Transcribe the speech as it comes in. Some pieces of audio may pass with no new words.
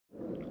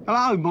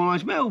Hello, my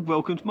name's Mel,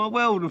 welcome to my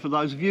world, and for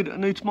those of you that are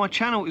new to my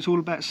channel, it's all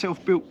about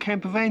self-built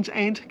campervans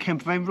and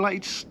campervan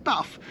related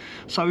stuff.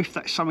 So if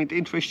that's something that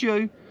interests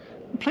you,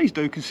 please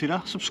do consider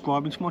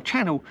subscribing to my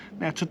channel.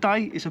 Now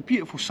today is a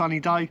beautiful sunny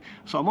day,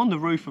 so I'm on the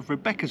roof of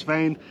Rebecca's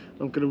van.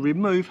 I'm going to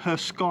remove her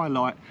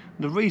skylight.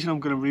 The reason I'm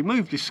going to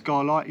remove this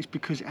skylight is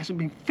because it hasn't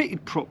been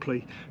fitted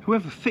properly.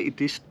 Whoever fitted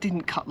this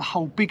didn't cut the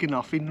hole big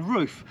enough in the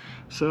roof.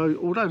 So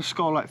although the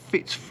skylight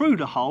fits through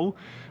the hole,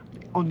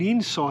 on the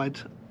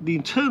inside, the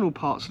internal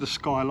parts of the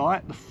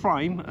skylight, the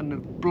frame and the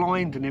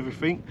blind and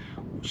everything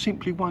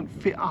simply won't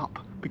fit up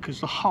because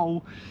the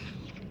hole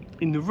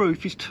in the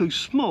roof is too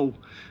small.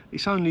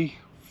 It's only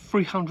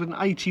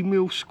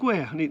 380mm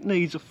square and it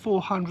needs a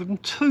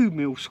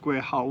 402mm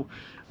square hole.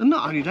 And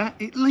not only that,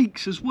 it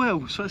leaks as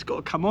well, so it's got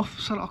to come off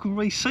so that I can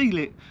reseal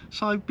it.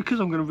 So because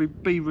I'm going to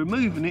be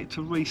removing it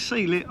to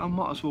reseal it, I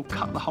might as well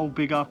cut the hole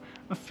bigger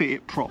and fit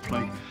it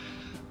properly,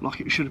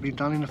 like it should have been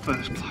done in the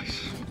first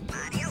place.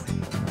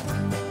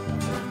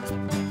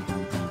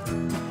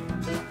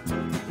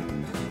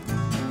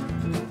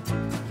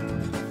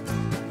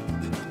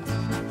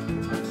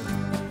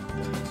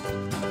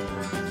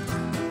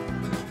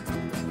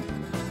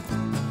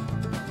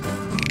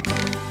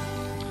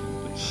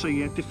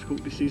 See how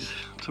difficult this is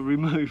to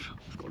remove.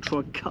 I've got to try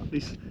and cut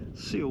this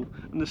seal,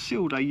 and the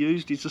seal they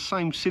used is the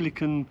same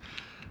silicone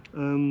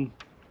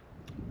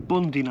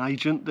bonding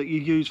agent that you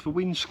use for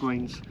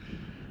windscreens,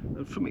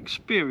 and from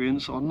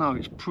experience I know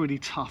it's pretty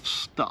tough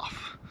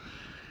stuff.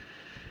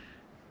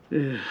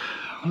 Yeah,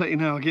 I'll let you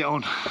know how I get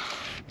on.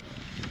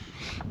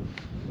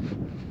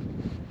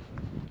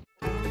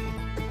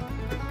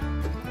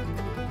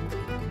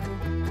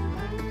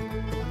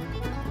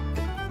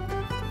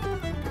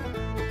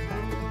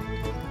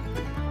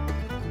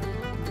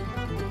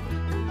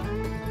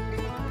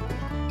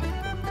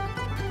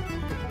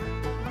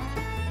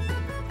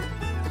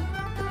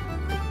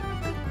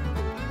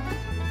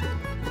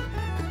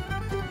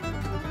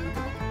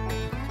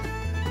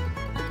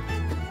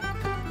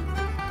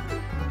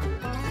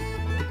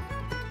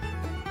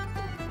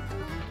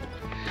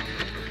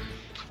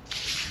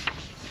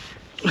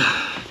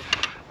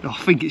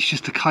 I think it's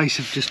just a case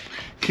of just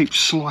keep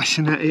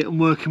slicing at it and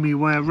working my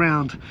way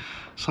around.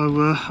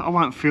 So I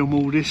won't film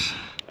all this,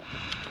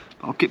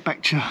 but I'll get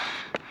back to you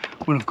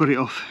when I've got it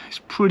off.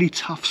 It's pretty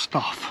tough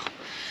stuff.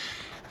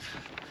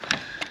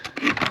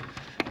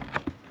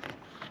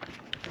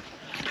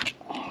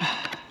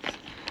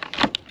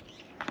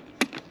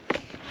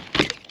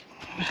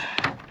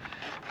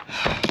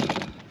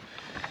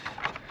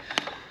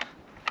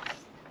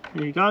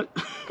 There you go.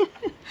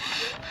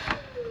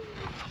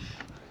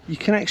 You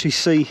can actually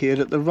see here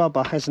that the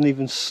rubber hasn't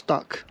even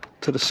stuck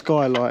to the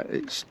skylight,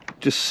 it's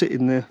just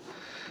sitting there,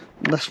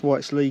 and that's why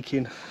it's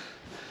leaking.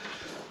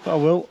 Oh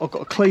well, I've got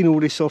to clean all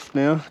this off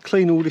now,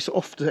 clean all this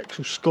off the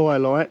actual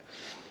skylight,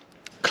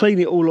 clean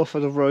it all off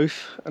of the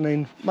roof, and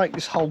then make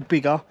this hole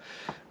bigger,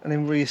 and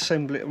then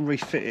reassemble it and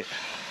refit it.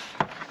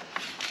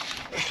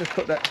 Let's just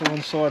put that to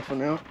one side for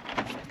now.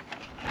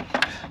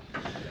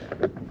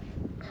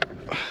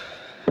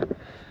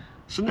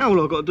 So now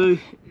all I've got to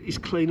do is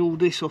clean all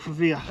this off of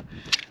here.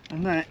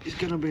 And that is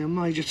going to be a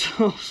major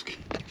task,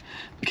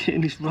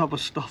 getting this rubber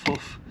stuff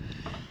off.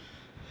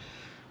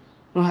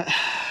 Right,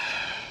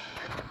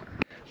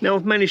 now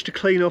I've managed to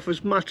clean off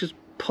as much as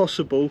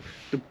possible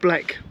the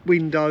black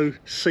window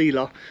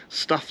sealer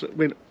stuff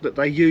that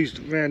they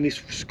used around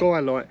this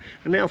skylight,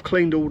 and now I've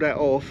cleaned all that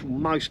off,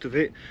 most of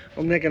it.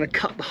 I'm now going to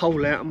cut the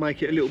hole out and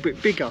make it a little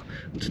bit bigger,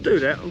 and to do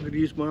that I'm going to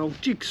use my old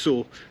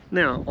jigsaw.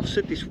 Now I've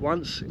said this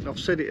once, and I've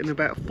said it in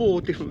about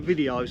 4 different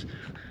videos.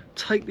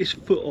 Take this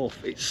foot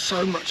off, it's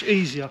so much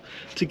easier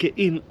to get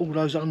in all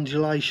those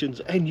undulations,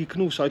 and you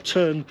can also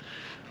turn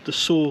the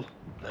saw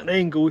at an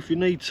angle if you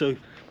need to.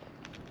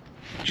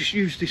 Just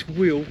use this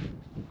wheel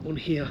on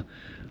here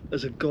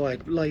as a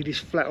guide, lay this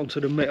flat onto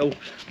the metal,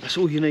 that's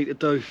all you need to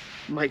do. It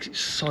makes it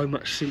so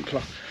much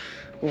simpler.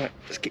 Right,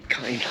 let's get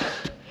cutting.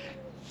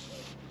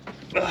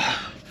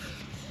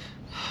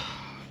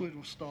 Where do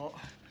I start?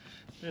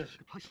 There's a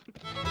good place.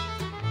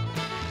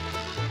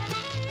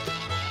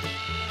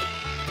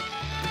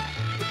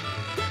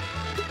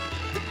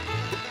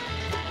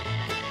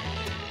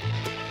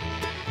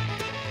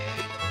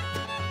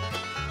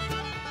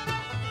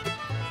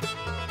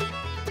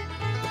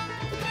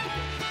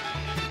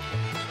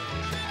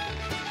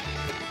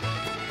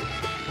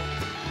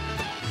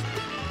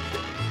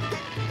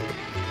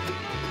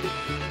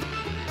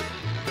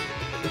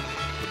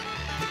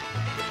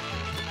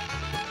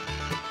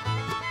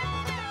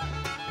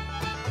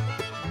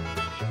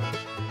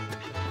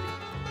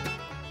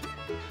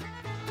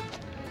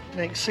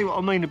 Now you can see what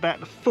I mean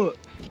about the foot.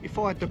 If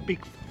I had the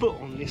big foot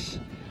on this,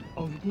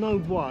 I've no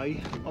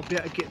way I'll be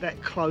able to get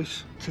that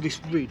close to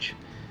this ridge.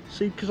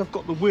 See, because I've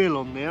got the wheel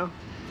on now,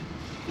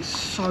 it's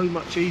so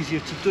much easier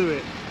to do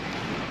it.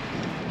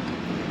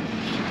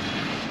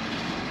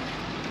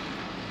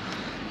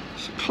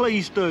 So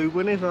please do,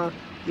 whenever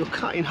you're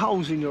cutting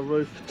holes in your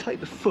roof, take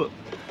the foot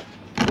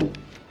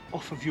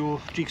off of your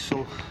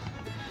jigsaw.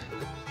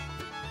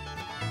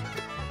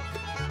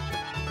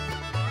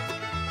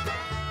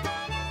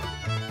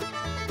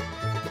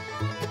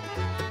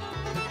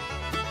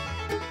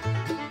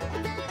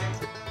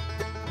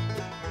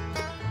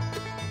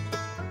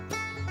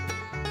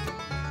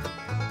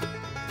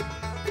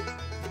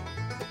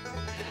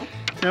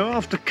 Now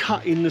after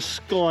cutting the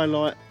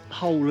skylight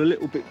hole a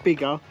little bit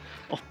bigger,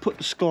 I've put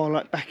the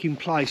skylight back in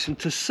place, and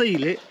to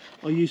seal it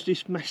I use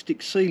this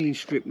mastic sealing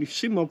strip. If you've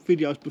seen my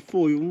videos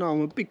before, you'll know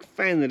I'm a big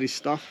fan of this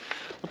stuff.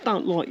 I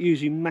don't like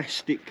using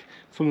mastic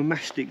from a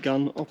mastic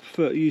gun. I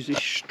prefer to use this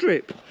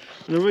strip,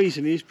 and the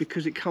reason is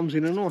because it comes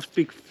in a nice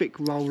big thick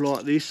roll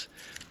like this,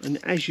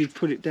 and as you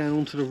put it down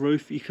onto the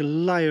roof you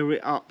can layer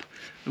it up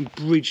and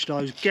bridge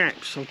those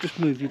gaps. I'll just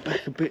move you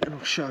back a bit and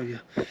I'll show you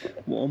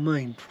what I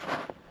mean.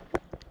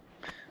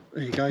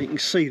 There you go, you can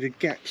see the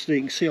gaps there.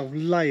 You can see I've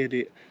layered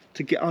it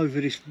to get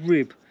over this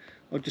rib.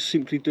 I just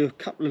simply do a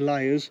couple of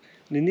layers,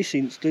 and in this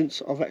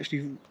instance I've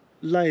actually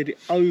layered it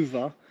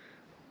over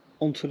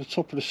onto the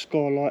top of the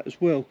skylight as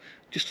well,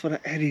 just for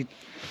that added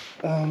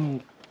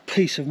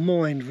peace of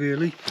mind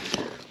really.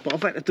 But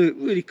I've had to do it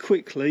really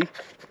quickly.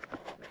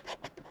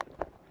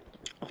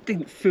 I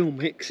didn't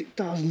film it because it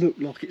does look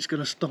like it's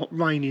going to start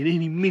raining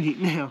any minute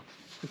now.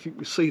 If you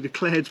can see the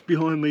clouds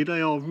behind me, they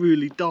are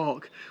really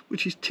dark,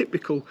 which is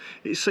typical.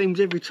 It seems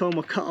every time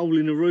I cut a hole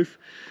in the roof,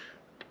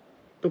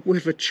 the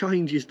weather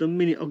changes the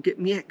minute I get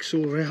my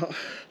hacksaw out.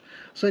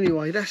 So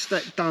anyway, that's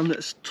that done.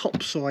 That's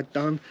top side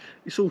done.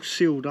 It's all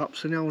sealed up,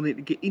 so now I need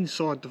to get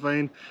inside the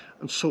van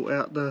and sort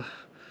out the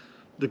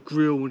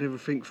grill and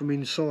everything from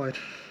inside.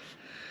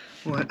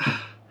 Right,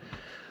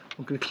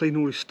 I'm going to clean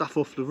all this stuff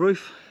off the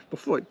roof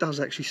before it does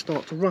actually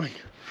start to rain.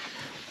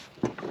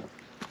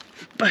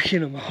 Back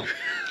in a moment.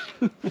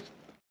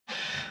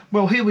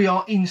 Well, here we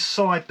are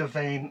inside the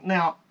van.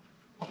 Now,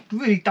 I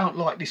really don't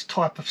like this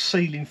type of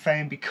ceiling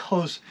fan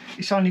because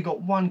it's only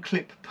got one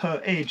clip per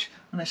edge,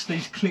 and that's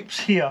these clips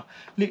here.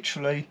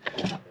 Literally,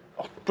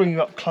 I'll bring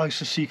you up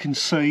closer so you can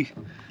see.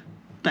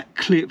 That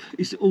clip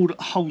is all that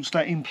holds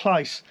that in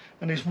place,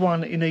 and there's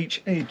one in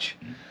each edge.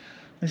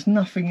 There's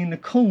nothing in the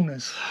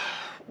corners,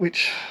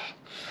 which,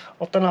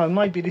 I don't know,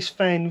 maybe this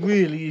fan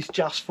really is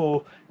just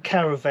for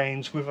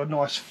caravans with a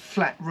nice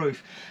flat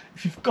roof.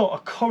 If you've got a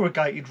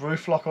corrugated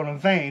roof, like on a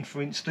van for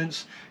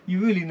instance, you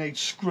really need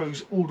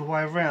screws all the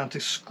way around to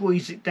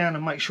squeeze it down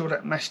and make sure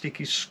that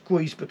mastic is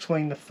squeezed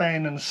between the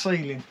fan and the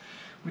ceiling.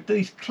 With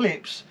these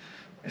clips,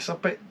 it's a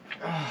bit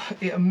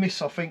hit and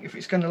miss, I think, if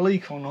it's going to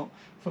leak or not.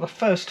 For the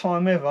first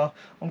time ever,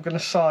 I'm going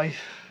to say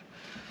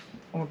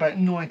I'm about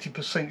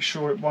 90%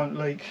 sure it won't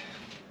leak.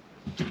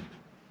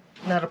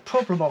 Now the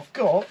problem I've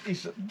got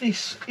is that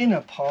this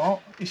inner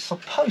part is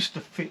supposed to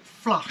fit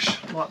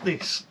flush like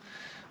this,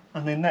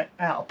 and then that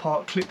outer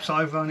part clips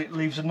over and it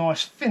leaves a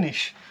nice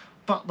finish,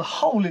 but the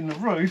hole in the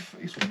roof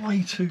is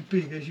way too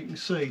big, as you can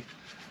see.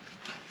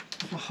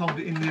 If I hold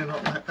it in there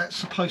like that, that's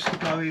supposed to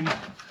go in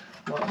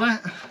like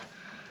that,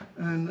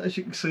 and as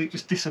you can see it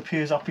just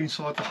disappears up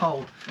inside the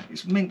hole.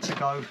 It's meant to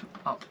go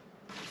up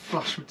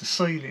flush with the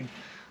ceiling,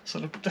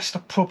 so that's the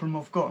problem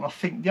I've got, and I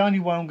think the only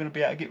way I'm going to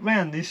be able to get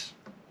around this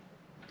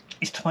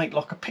is to make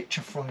like a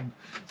picture frame,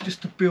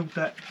 just to build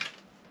that,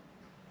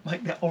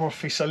 make that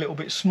orifice a little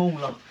bit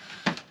smaller.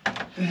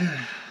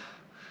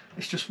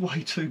 It's just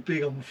way too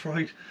big, I'm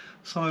afraid.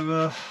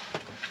 So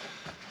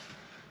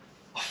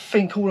I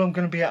think all I'm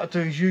going to be able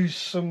to do is use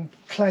some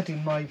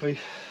cladding, maybe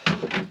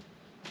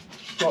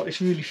like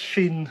this really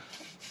thin,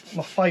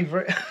 my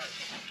favourite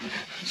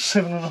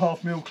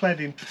 7.5mm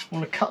cladding. I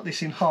want to cut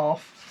this in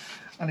half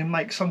and then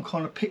make some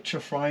kind of picture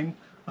frame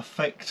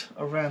effect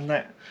around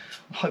that.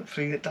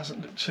 Hopefully it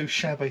doesn't look too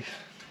shabby.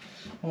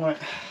 Right,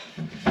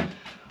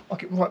 I'll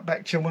get right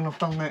back to you when I've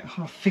done that.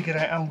 I've figured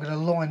out how I'm going to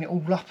line it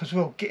all up as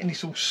well, getting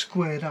this all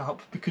squared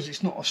up, because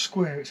it's not a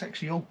square, it's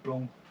actually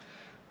oblong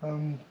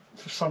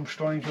for some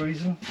strange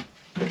reason.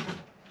 Yeah,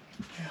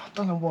 I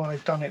don't know why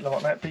they've done it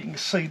like that, but you can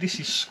see this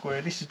is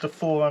square. This is the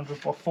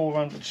 400 by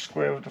 400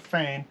 square of the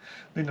fan.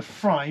 Then the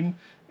frame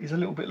is a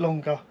little bit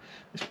longer.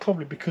 It's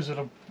probably because of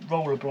the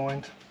roller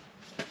blind.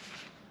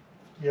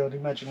 Yeah, I'd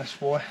imagine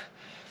that's why.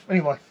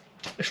 Anyway,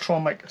 let's try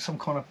and make some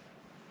kind of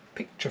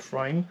picture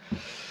frame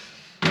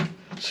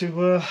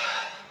to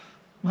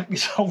make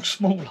this hole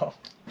smaller.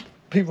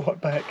 Be right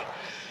back.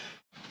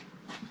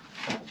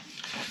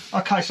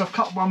 Okay, so I've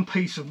cut one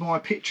piece of my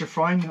picture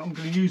frame. I'm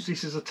going to use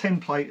this as a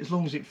template as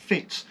long as it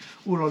fits.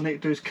 All I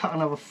need to do is cut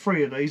another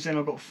 3 of these, then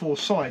I've got 4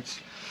 sides.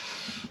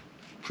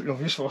 Pretty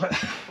obvious, right?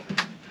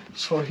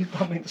 Sorry, I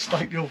don't mean to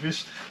state the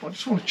obvious. I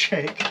just want to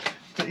check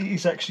that it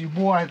is actually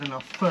wide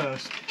enough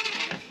first,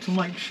 to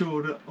make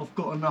sure that I've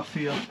got enough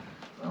here.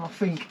 And I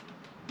think,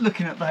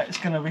 looking at that, it's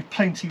going to be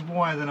plenty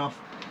wide enough.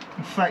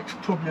 In fact,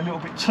 probably a little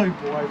bit too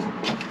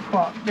wide,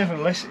 but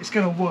nevertheless it's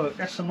going to work.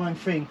 That's the main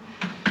thing.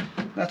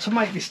 Now, to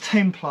make this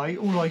template,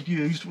 all I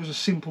used was a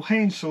simple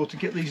handsaw to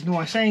get these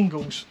nice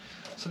angles.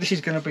 So this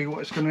is going to be what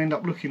it's going to end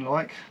up looking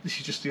like. This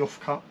is just the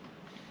offcut,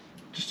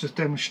 just to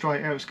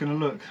demonstrate how it's going to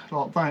look,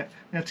 like that.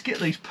 Now, to get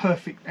these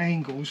perfect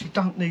angles, you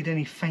don't need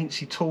any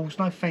fancy tools,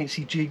 no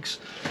fancy jigs.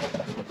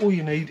 All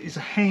you need is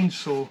a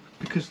handsaw,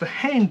 because the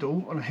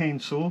handle on a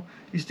handsaw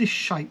is this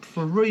shape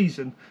for a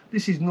reason.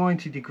 This is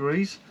 90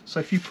 degrees,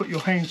 so if you put your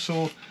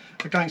handsaw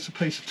against a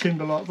piece of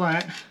timber like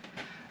that,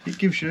 it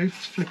gives you,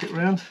 let's flip it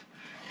around,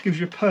 gives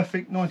you a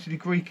perfect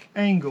 90-degree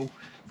angle.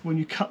 when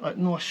you cut that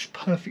nice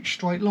perfect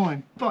straight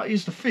line. But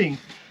here's the thing,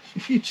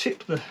 if you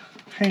tip the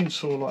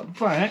handsaw like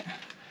that,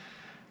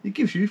 it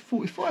gives you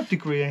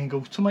 45-degree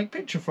angle to make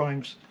picture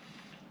frames.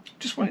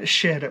 Just wanted to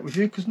share that with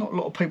you because not a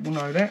lot of people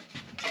know that.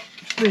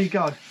 So there you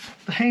go.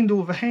 The handle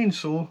of a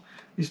handsaw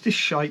is this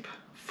shape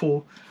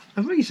for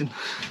a reason.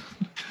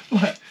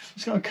 Right,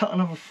 let's go and cut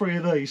another 3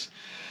 of these.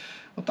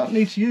 I don't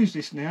need to use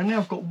this now. Now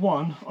I've got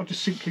one, I'll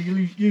just simply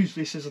use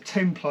this as a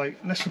template,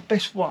 and that's the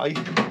best way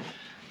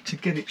to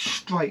get it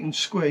straight and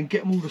square and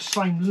get them all the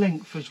same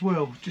length as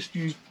well. Just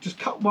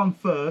cut one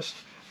first,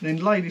 then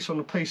lay this on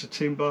a piece of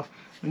timber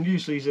and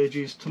use these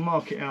edges to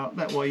mark it out.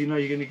 That way you know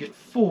you're going to get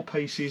 4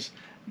 pieces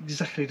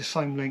exactly the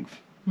same length.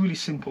 Really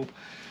simple.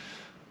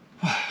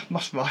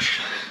 Must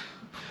rush.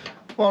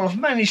 Well, I've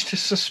managed to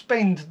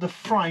suspend the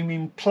frame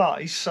in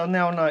place, so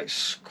now I know it's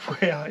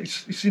square,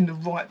 it's in the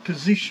right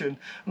position,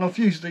 and I've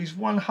used these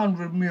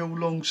 100mm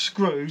long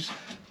screws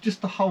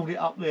just to hold it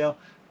up there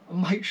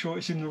and make sure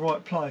it's in the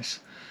right place.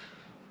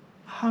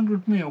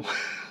 100mm.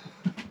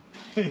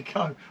 There you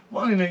go,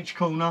 1 in each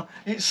corner.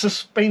 It's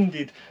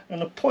suspended,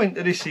 and the point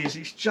of this is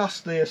it's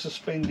just there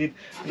suspended,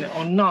 and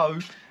I know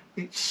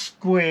it's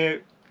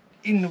square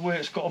in the where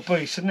it's got to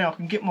be. So now I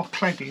can get my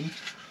cladding,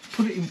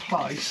 put it in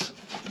place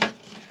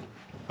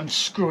and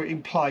screw it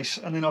in place,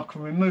 and then I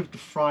can remove the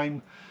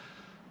frame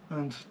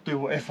and do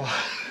whatever.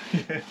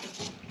 Yeah.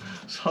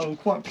 So I'm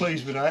quite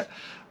pleased with that.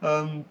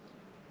 I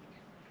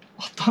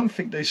don't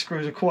think these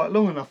screws are quite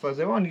long enough though.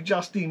 They're only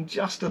just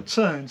a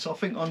turn, so I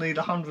think I need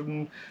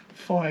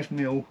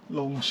 105mm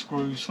long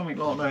screws, something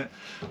like that.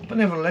 But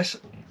nevertheless,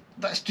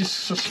 that's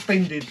just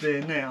suspended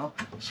there now,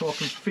 so I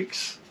can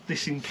fix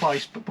this in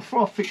place. But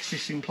before I fix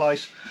this in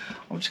place,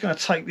 I'm just going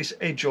to take this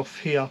edge off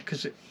here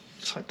because it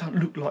don't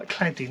look like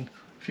cladding,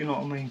 if you know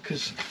what I mean,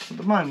 because at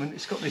the moment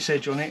it's got this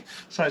edge on it,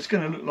 so it's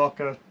going to look like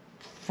a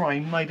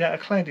frame made out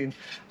of cladding.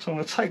 So I'm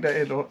going to take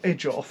that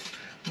edge off,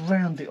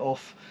 round it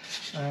off,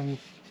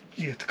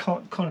 yeah, to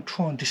kind of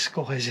try and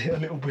disguise it a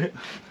little bit.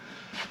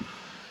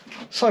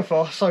 So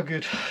far so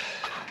good.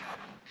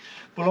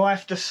 Well, I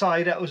have to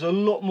say that was a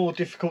lot more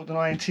difficult than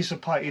I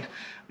anticipated,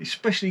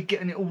 especially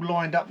getting it all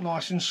lined up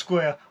nice and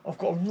square. I've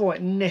got a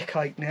right neck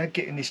ache now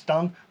getting this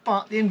done,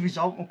 but the end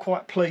result I'm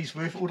quite pleased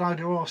with, although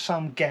there are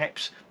some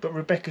gaps. But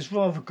Rebecca's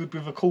rather good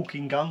with a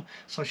caulking gun,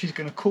 so she's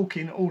going to caulk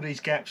in all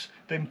these gaps,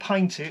 then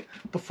paint it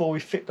before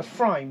we fit the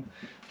frame.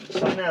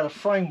 So now the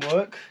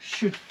framework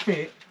should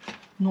fit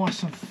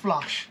nice and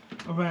flush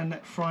around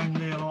that frame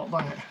there like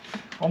that.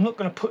 I'm not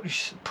going to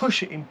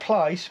push it in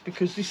place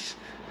because this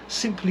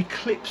simply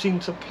clips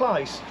into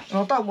place, and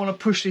I don't want to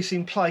push this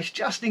in place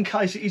just in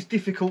case it is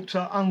difficult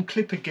to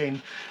unclip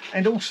again.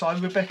 And also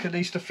Rebecca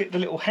needs to fit the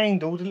little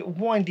handle, the little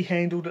windy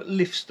handle that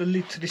lifts the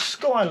lid to this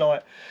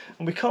skylight,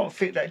 and we can't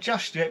fit that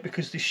just yet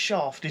because this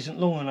shaft isn't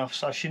long enough,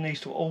 so she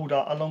needs to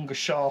order a longer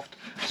shaft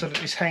so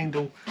that this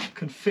handle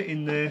can fit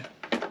in there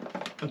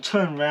and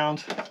turn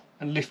around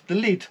and lift the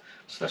lid.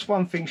 So that's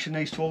one thing she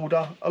needs to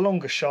order, a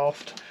longer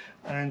shaft,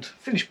 and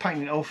finish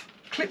painting it off,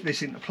 clip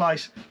this into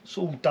place. It's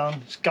all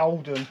done, it's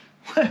golden.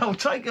 Well,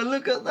 take a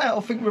look at that. I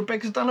think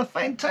Rebecca's done a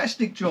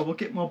fantastic job. I'll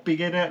get my big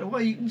head out of the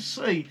way. You can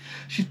see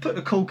she's put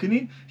the caulking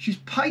in, she's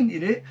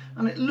painted it,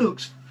 and it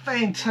looks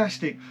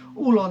fantastic.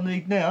 All I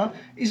need now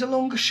is a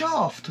longer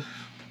shaft.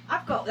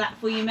 I've got that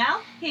for you,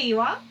 Mel. Here you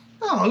are.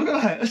 Oh, look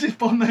at that. As if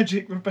by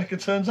magic Rebecca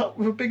turns up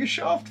with a bigger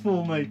shaft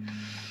for me.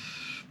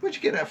 Where'd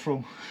you get that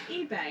from?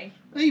 eBay.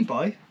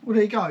 eBay? Well,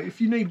 there you go.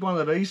 If you need one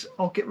of these,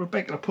 I'll get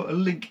Rebecca to put a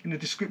link in the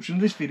description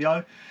of this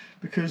video,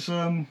 because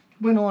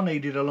when I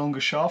needed a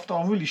longer shaft,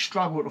 I really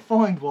struggled to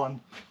find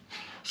one.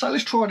 So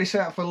let's try this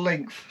out for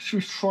length. Should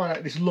we try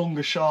out this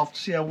longer shaft,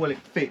 see how well it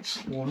fits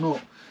or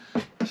not?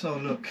 Let's have a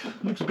look.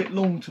 Looks a bit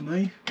long to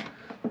me.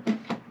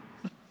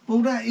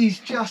 Well, that is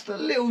just a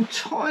little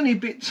tiny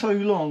bit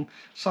too long,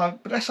 so,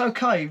 but that's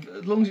okay.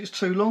 As long as it's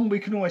too long, we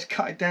can always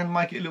cut it down and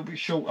make it a little bit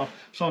shorter.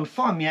 So I'm going to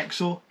find my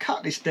hacksaw,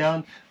 cut this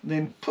down, and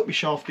then put my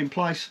shaft in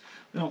place,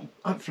 then I'll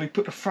hopefully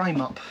put the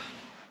frame up.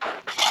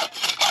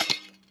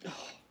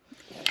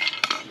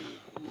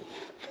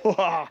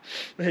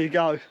 There you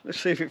go. Let's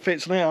see if it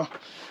fits now.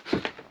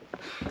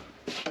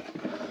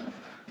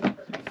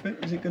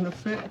 Is it going to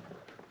fit?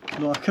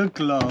 Like a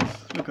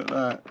glove. Look at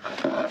that.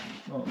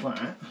 Like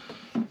that.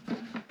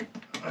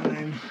 And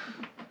then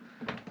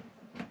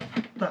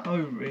that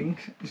O-ring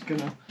is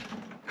going to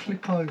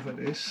clip over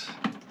this,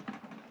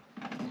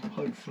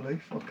 hopefully,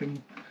 if I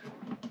can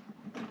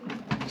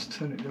just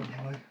turn it the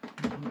other way,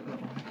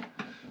 that way.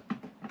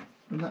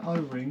 And that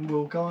O-ring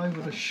will go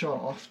over the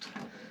shaft.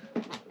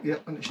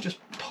 Yep, and it's just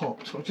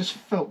popped. I just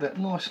felt that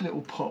nice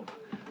little pop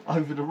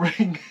over the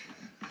ring.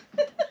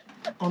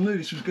 I knew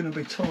this was going to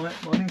be tight,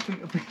 but I didn't think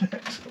it would be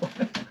that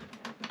tight.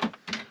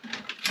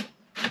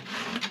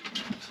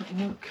 Let's have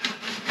a look.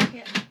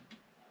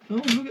 Oh,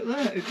 look at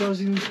that, it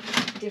goes in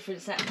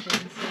different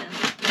sections, yeah.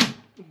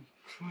 Oh,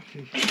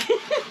 crikey.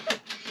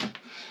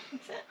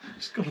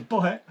 It's got a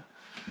bite.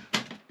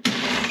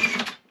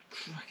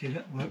 Crikey,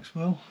 that works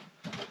well.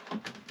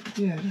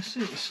 Yeah, that's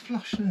it, it's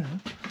flush now.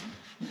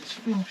 It's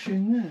flush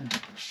in there.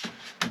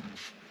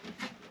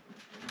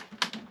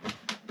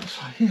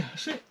 Yeah,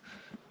 that's it.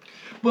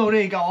 Well,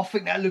 there you go. I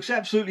think that looks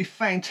absolutely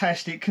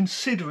fantastic,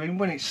 considering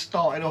when it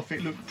started off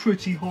it looked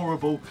pretty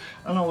horrible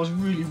and I was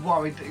really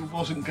worried that it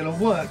wasn't going to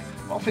work.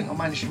 But I think I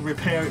managed to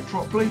repair it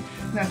properly.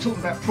 Now, talking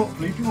about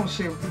properly, if you want to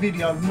see a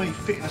video of me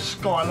fitting a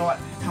skylight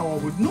how I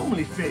would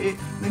normally fit it,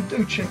 then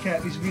do check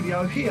out this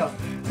video here.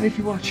 And if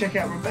you want to check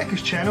out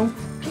Rebecca's channel,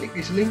 click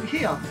this link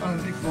here.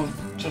 And if you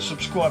want to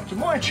subscribe to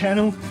my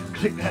channel,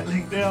 click that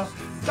link there.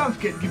 Don't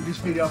forget to give this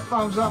video a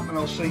thumbs up, and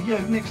I'll see you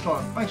next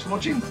time. Thanks for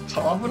watching.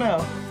 Ta for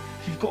now.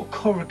 If you've got a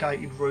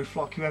corrugated roof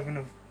like you have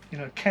in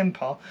a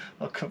camper,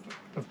 like